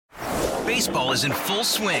Baseball is in full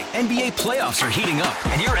swing. NBA playoffs are heating up,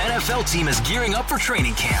 and your NFL team is gearing up for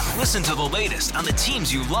training camp. Listen to the latest on the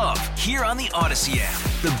teams you love here on the Odyssey app.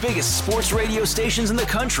 The biggest sports radio stations in the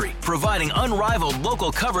country, providing unrivaled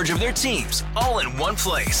local coverage of their teams, all in one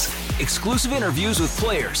place. Exclusive interviews with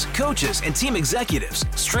players, coaches, and team executives,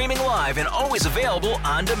 streaming live and always available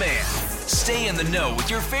on demand. Stay in the know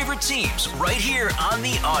with your favorite teams right here on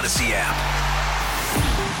the Odyssey app.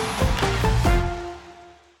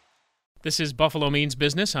 This is Buffalo Means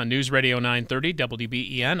Business on News Radio 930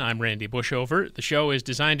 WBEN. I'm Randy Bushover. The show is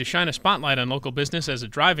designed to shine a spotlight on local business as a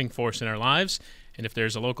driving force in our lives. And if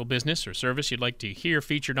there's a local business or service you'd like to hear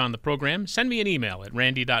featured on the program, send me an email at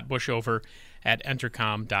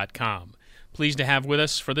randy.bushover@entercom.com. Pleased to have with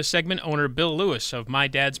us for this segment owner Bill Lewis of My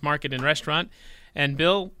Dad's Market and Restaurant. And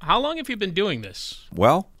Bill, how long have you been doing this?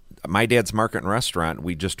 Well, My Dad's Market and Restaurant,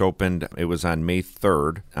 we just opened, it was on May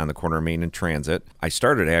 3rd on the corner of Main and Transit. I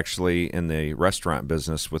started actually in the restaurant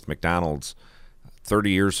business with McDonald's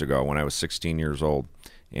 30 years ago when I was 16 years old.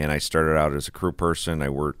 And I started out as a crew person. I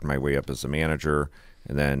worked my way up as a manager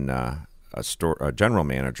and then a general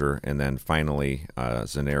manager, and then finally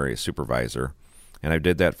as an area supervisor. And I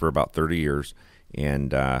did that for about 30 years.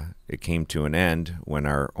 And it came to an end when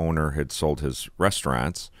our owner had sold his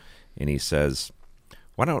restaurants, and he says,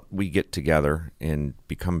 why don't we get together and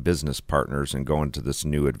become business partners and go into this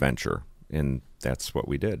new adventure? And that's what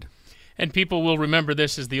we did. And people will remember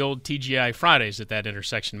this as the old TGI Fridays at that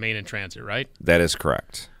intersection, Main and Transit, right? That is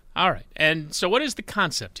correct. All right. And so what is the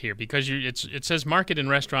concept here? Because it says market and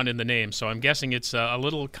restaurant in the name, so I'm guessing it's a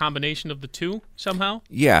little combination of the two somehow?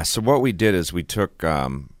 Yeah. So what we did is we took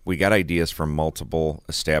we got ideas from multiple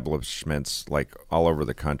establishments like all over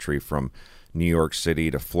the country, from New York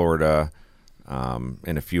City to Florida,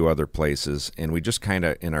 and a few other places, and we just kind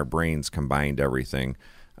of in our brains combined everything.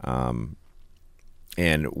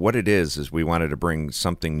 And what it is we wanted to bring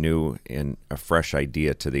something new and a fresh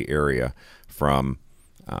idea to the area, from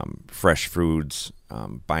fresh foods,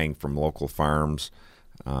 buying from local farms,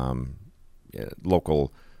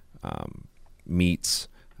 local meats,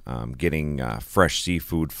 getting fresh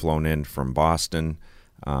seafood flown in from Boston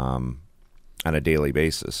on a daily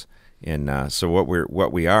basis. And so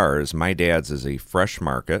what we are is My Dad's is a fresh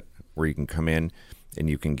market where you can come in and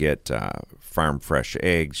you can get farm fresh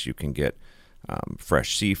eggs, you can get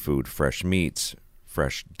fresh seafood, fresh meats,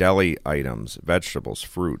 fresh deli items, vegetables,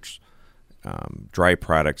 fruits, dry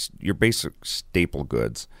products, your basic staple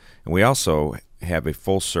goods. And we also have a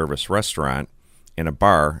full-service restaurant and a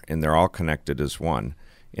bar, and they're all connected as one.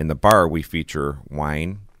 In the bar, we feature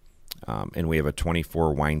wine, and we have a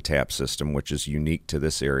 24 wine tap system, which is unique to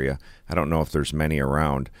this area. I don't know if there's many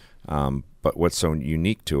around, but what's so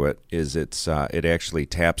unique to it is it actually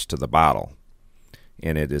taps to the bottle,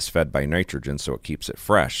 and it is fed by nitrogen, so it keeps it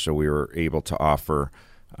fresh. So we were able to offer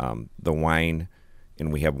the wine,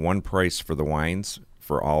 and we have one price for the wines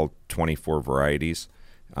for all 24 varieties.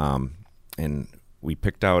 And we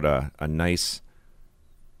picked out a nice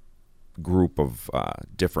group of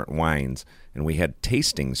different wines, and we had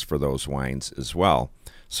tastings for those wines as well.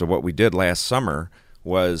 So what we did last summer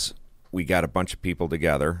was we got a bunch of people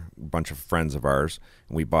together, a bunch of friends of ours,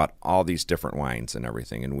 and we bought all these different wines and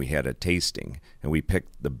everything, and we had a tasting, and we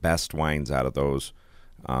picked the best wines out of those,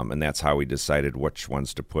 and that's how we decided which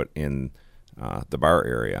ones to put in the bar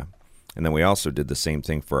area. And then we also did the same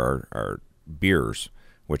thing for our beers,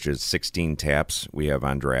 which is 16 taps we have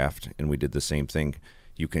on draft, and we did the same thing.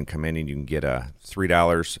 You can come in and you can get a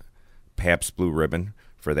 $3 Pabst Blue Ribbon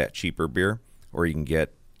for that cheaper beer, or you can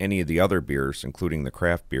get any of the other beers, including the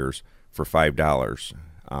craft beers, for $5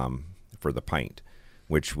 for the pint,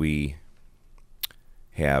 which we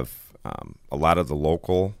have a lot of the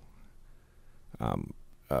local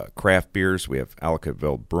craft beers. We have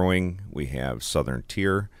Ellicottville Brewing, we have Southern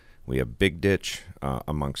Tier, we have Big Ditch,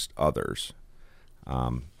 amongst others.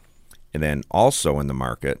 And then also in the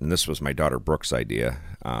market, and this was my daughter Brooke's idea,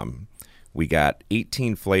 we got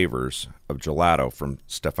 18 flavors of gelato from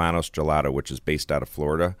Stefanos Gelato, which is based out of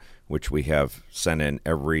Florida, which we have sent in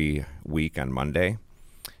every week on Monday.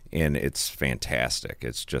 And it's fantastic.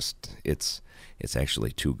 It's just, it's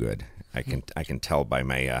actually too good. I can tell by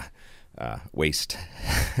my waist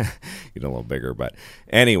get a little bigger. But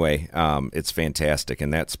anyway, it's fantastic,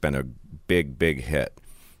 and that's been a big hit.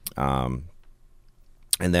 And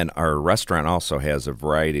then our restaurant also has a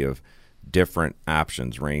variety of different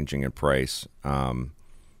options ranging in price.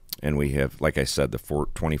 And we have, like I said, the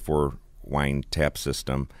 24 wine tap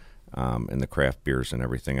system, and the craft beers and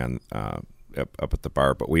everything on up at the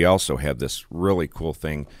bar. But we also have this really cool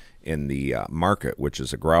thing in the market, which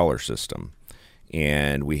is a growler system.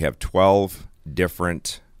 And we have 12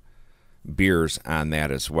 different beers on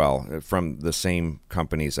that as well from the same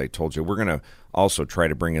companies I told you. We're going to also try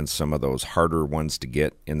to bring in some of those harder ones to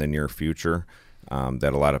get in the near future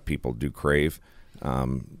that a lot of people do crave.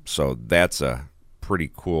 So that's a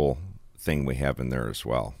pretty cool thing we have in there as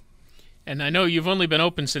well. And I know you've only been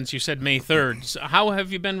open since you said May 3rd. So how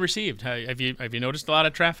have you been received? Have you noticed a lot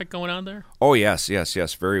of traffic going on there? Oh, yes,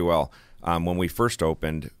 very well. When we first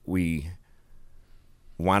opened, we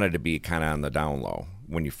wanted to be kind of on the down low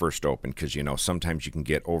when you first opened because, sometimes you can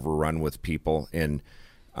get overrun with people. And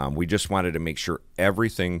we just wanted to make sure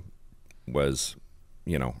everything was,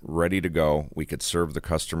 ready to go. We could serve the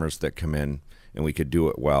customers that come in, and we could do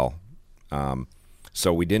it well.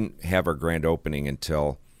 So we didn't have our grand opening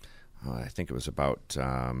until I think it was about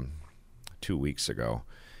 2 weeks ago.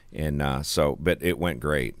 And but it went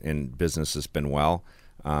great, and business has been well.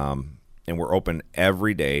 And we're open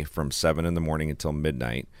every day from 7 in the morning until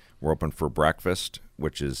midnight. We're open for breakfast,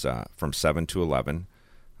 which is from 7 to 11,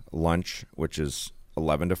 lunch, which is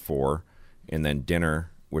 11 to 4, and then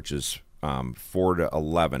dinner, which is 4 to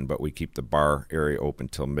 11, but we keep the bar area open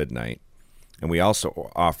till midnight. And we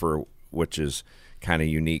also offer, which is kind of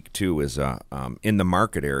unique too, is in the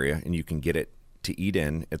market area, and you can get it to eat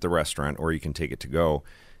in at the restaurant, or you can take it to go,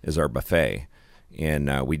 is our buffet.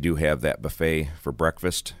 And we do have that buffet for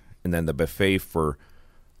breakfast. And then the buffet for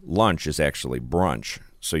lunch is actually brunch.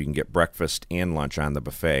 So you can get breakfast and lunch on the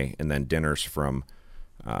buffet, and then dinners from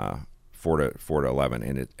 4 to 11.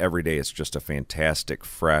 And every day it's just a fantastic,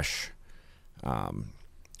 fresh,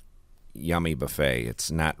 yummy buffet.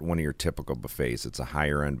 It's not one of your typical buffets. It's a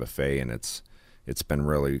higher-end buffet, and it's been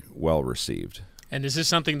really well received. And is this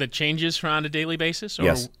something that changes on a daily basis? Or?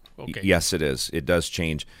 Yes. Okay. Yes, it is. It does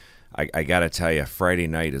change. I got to tell you, Friday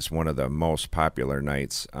night is one of the most popular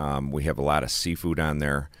nights. We have a lot of seafood on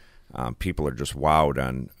there. People are just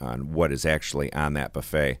wowed on what is actually on that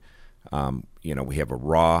buffet. We have a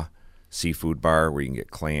raw seafood bar where you can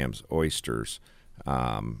get clams, oysters,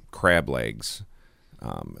 crab legs.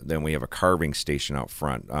 Then we have a carving station out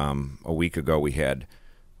front. A week ago we had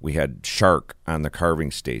shark on the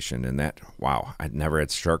carving station, and I'd never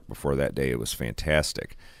had shark before that day. It was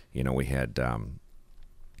fantastic. We had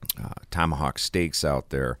tomahawk steaks out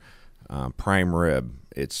there, prime rib.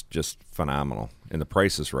 It's just phenomenal, and the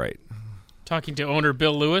price is right. Talking to owner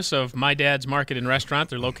Bill Lewis of My Dad's Market and Restaurant.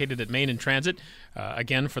 They're located at Main and Transit.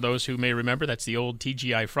 Again, for those who may remember, that's the old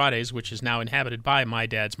TGI Fridays, which is now inhabited by My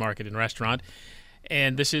Dad's Market and Restaurant.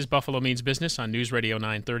 And this is Buffalo Means Business on News Radio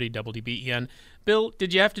 930 WDBEN. Bill,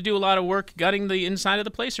 did you have to do a lot of work gutting the inside of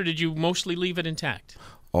the place, or did you mostly leave it intact?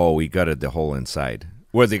 Oh, we gutted the whole inside,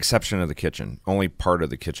 with the exception of the kitchen. Only part of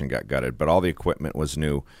the kitchen got gutted, but all the equipment was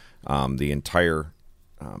new. The entire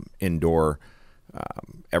indoor,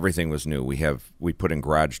 everything was new. We put in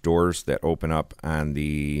garage doors that open up on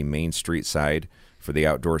the Main Street side for the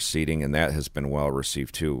outdoor seating, and that has been well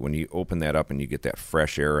received too. When you open that up and you get that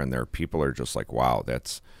fresh air in there, people are just like, wow,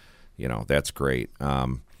 that's great.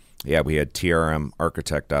 We had TRM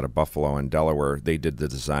Architect out of Buffalo and Delaware. They did the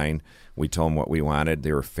design. We told them what we wanted.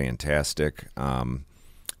 They were fantastic.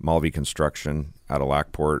 Mulvey Construction out of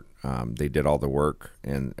Lockport, they did all the work,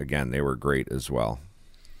 and again, they were great as well.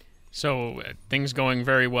 So things going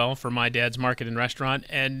very well for My Dad's Market and Restaurant.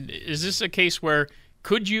 And is this a case where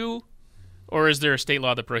could you, or is there a state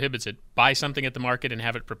law that prohibits it, buy something at the market and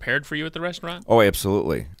have it prepared for you at the restaurant? Oh,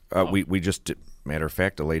 absolutely. We just, matter of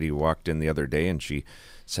fact, a lady walked in the other day and she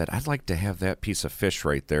said, I'd like to have that piece of fish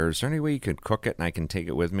right there. Is there any way you could cook it and I can take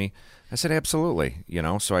it with me? I said, absolutely.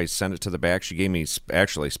 So I sent it to the back. She gave me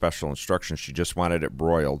actually special instructions. She just wanted it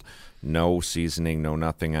broiled, no seasoning, no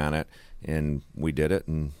nothing on it. And we did it,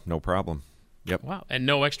 and no problem. Yep. Wow, and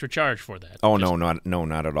no extra charge for that. Oh, no,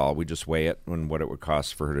 not at all. We just weigh it and what it would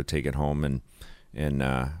cost for her to take it home, and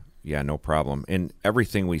no problem. And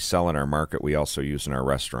everything we sell in our market, we also use in our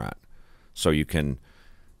restaurant. So you can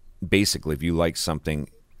basically, if you like something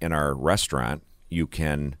in our restaurant, you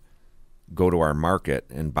can go to our market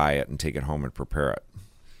and buy it and take it home and prepare it.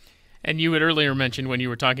 And you had earlier mentioned when you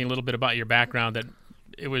were talking a little bit about your background that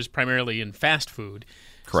it was primarily in fast food.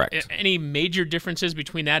 Correct. So, any major differences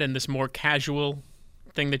between that and this more casual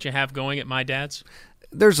thing that you have going at My Dad's?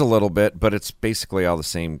 There's a little bit, but it's basically all the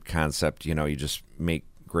same concept. You just make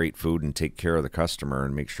great food and take care of the customer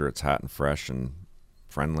and make sure it's hot and fresh and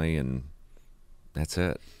friendly, and that's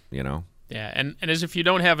it, Yeah, and as if you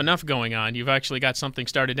don't have enough going on, you've actually got something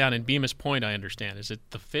started down in Bemis Point, I understand. Is it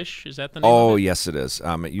the Fish? Is that the name of it? Oh, yes, it is.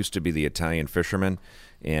 It used to be the Italian Fisherman,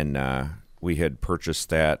 and we had purchased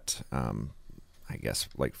that I guess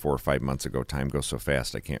like 4 or 5 months ago. Time goes so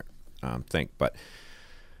fast I can't think.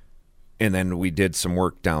 And then we did some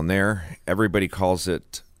work down there. Everybody calls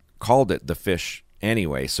it called it the Fish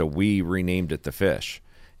anyway, so we renamed it the Fish.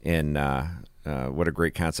 And what a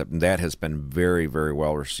great concept. And that has been very, very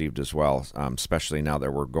well received as well, especially now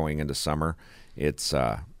that we're going into summer. It's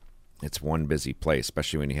one busy place,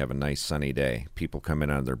 especially when you have a nice sunny day. People come in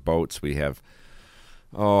on their boats. We have,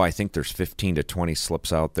 I think there's 15 to 20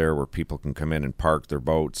 slips out there where people can come in and park their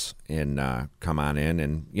boats and come on in.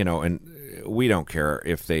 And, and we don't care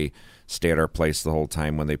if they stay at our place the whole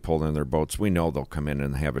time when they pull in their boats. We know they'll come in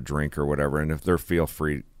and have a drink or whatever. And if they're feel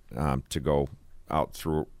free to go out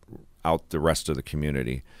the rest of the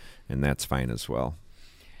community, and that's fine as well.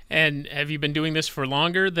 And have you been doing this for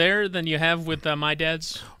longer there than you have with My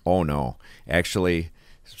Dad's? Oh, no. Actually,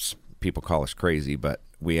 people call us crazy, but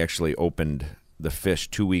we actually opened the Fish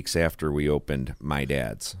 2 weeks after we opened My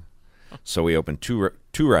Dad's. So we opened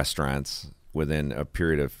two restaurants within a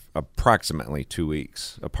period of approximately 2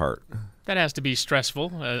 weeks apart. That has to be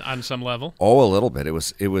stressful on some level. Oh, a little bit.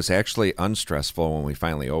 It was actually unstressful when we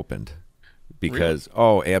finally opened. Because really?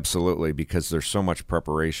 Oh, absolutely, because there's so much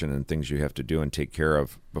preparation and things you have to do and take care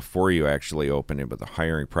of before you actually open it, with the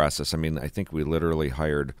hiring process. I mean, I think we literally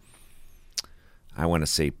hired, I want to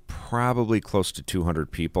say, probably close to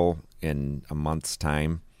 200 people in a month's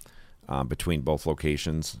time between both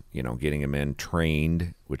locations, getting them in,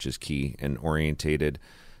 trained, which is key, and orientated,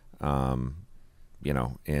 and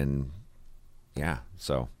yeah,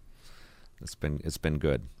 so it's been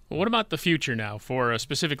good. Well, what about the future now for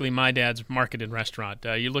specifically My Dad's Market and Restaurant?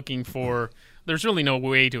 You're looking for, there's really no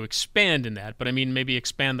way to expand in that, but I mean, maybe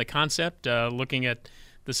expand the concept, looking at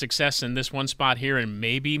the success in this one spot here and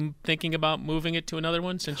maybe thinking about moving it to another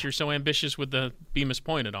one, since you're so ambitious with the Bemis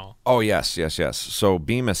Point at all. Oh, yes. So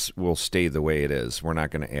Bemis will stay the way it is. We're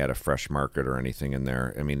not going to add a fresh market or anything in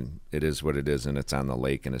there. I mean, it is what it is, and it's on the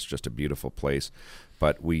lake, and it's just a beautiful place.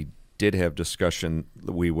 But we did have discussion.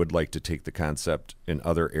 We would like to take the concept in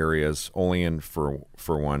other areas. Olean, for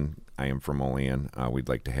one. I am from Olean. We'd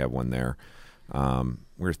like to have one there.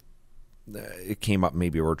 It came up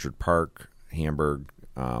maybe Orchard Park, Hamburg,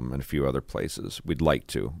 and a few other places. We'd like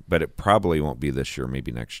to, but it probably won't be this year,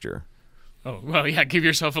 maybe next year. Oh, well, yeah, give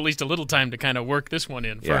yourself at least a little time to kind of work this one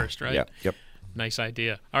in first, right? Yeah, yep. Nice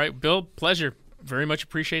idea. All right, Bill, pleasure. Very much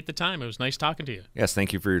appreciate the time. It was nice talking to you. Yes,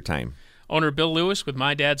 thank you for your time. Owner Bill Lewis with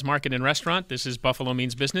My Dad's Market and Restaurant. This is Buffalo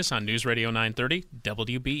Means Business on News Radio 930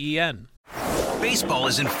 WBEN. Baseball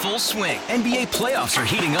is in full swing. NBA playoffs are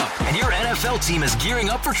heating up, and your NFL team is gearing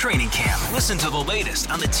up for training camp. Listen to the latest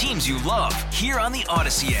on the teams you love here on the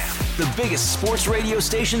Odyssey app. The biggest sports radio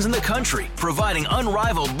stations in the country, providing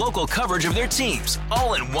unrivaled local coverage of their teams,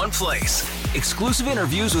 all in one place. Exclusive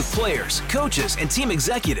interviews with players, coaches, and team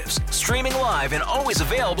executives, streaming live and always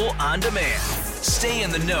available on demand. Stay in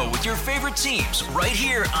the know with your favorite teams right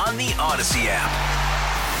here on the Odyssey app.